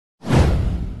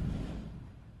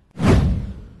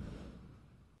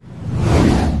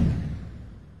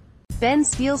Ben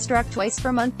Steele struck twice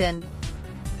for Monkton.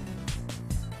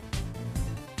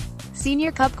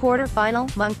 Senior Cup quarter-final,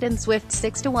 Monkton Swifts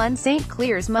 6-1. St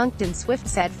Clears Monkton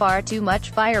Swifts had far too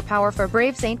much firepower for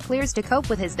brave St Clears to cope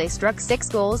with as they struck 6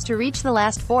 goals to reach the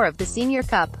last 4 of the Senior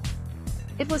Cup.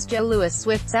 It was Joe Lewis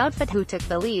Swift's outfit who took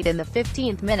the lead in the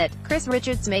 15th minute, Chris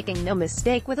Richards making no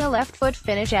mistake with a left-foot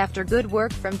finish after good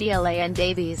work from Dlan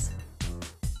Davies.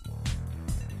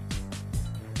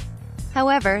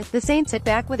 However, the Saints hit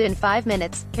back within 5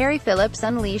 minutes, Ceri Phillips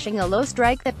unleashing a low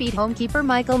strike that beat home keeper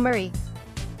Michael Murray.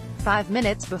 5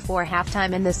 minutes before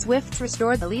halftime and the Swifts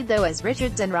restored the lead though as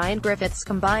Richards and Ryan Griffiths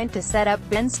combined to set up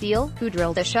Ben Steele, who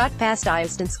drilled a shot past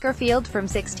Easton Skerfield from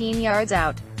 16 yards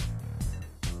out.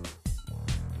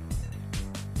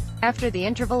 After the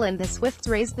interval and the Swifts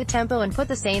raised the tempo and put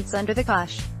the Saints under the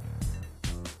cosh.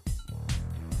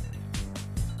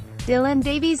 Dlan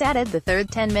Davies added the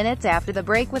third 10 minutes after the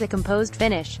break with a composed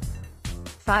finish.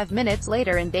 5 minutes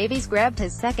later and Davies grabbed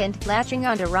his second, latching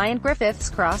onto Ryan Griffiths'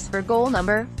 cross for goal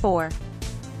number 4.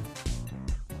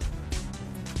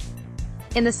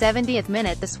 In the 70th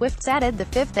minute the Swifts added the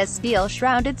fifth as Steele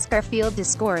shrouded Skerfield to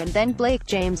score and then Blake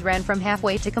James ran from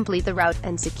halfway to complete the rout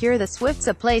and secure the Swifts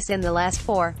a place in the last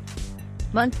 4.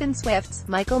 Monkton Swifts,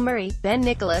 Michael Murray, Ben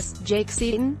Nicholas, Jake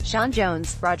Seaton, Sean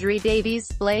Jones, Rodri Davies,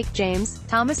 Blake James,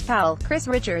 Thomas Powell, Chris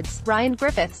Richards, Ryan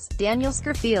Griffiths, Daniel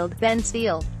Skerfield, Ben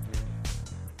Steele.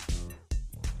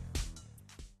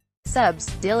 Subs: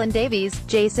 Dlan Davies,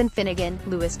 Jason Finnegan,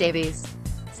 Lewis Davies.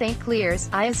 St Clears,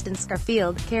 Easton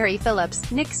Skerfield, Ceri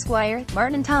Phillips, Nick Squire,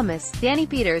 Martin Thomas, Danny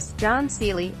Peters, John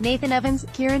Seeley, Nathan Evans,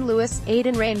 Kieran Lewis,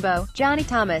 Aidan Rainbow, Johnny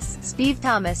Thomas, Steve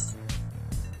Thomas.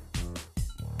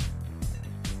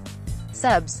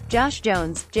 Subs: Josh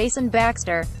Jones, Jason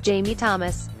Baxter, Jamie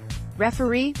Thomas.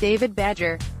 Referee: David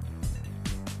Badger.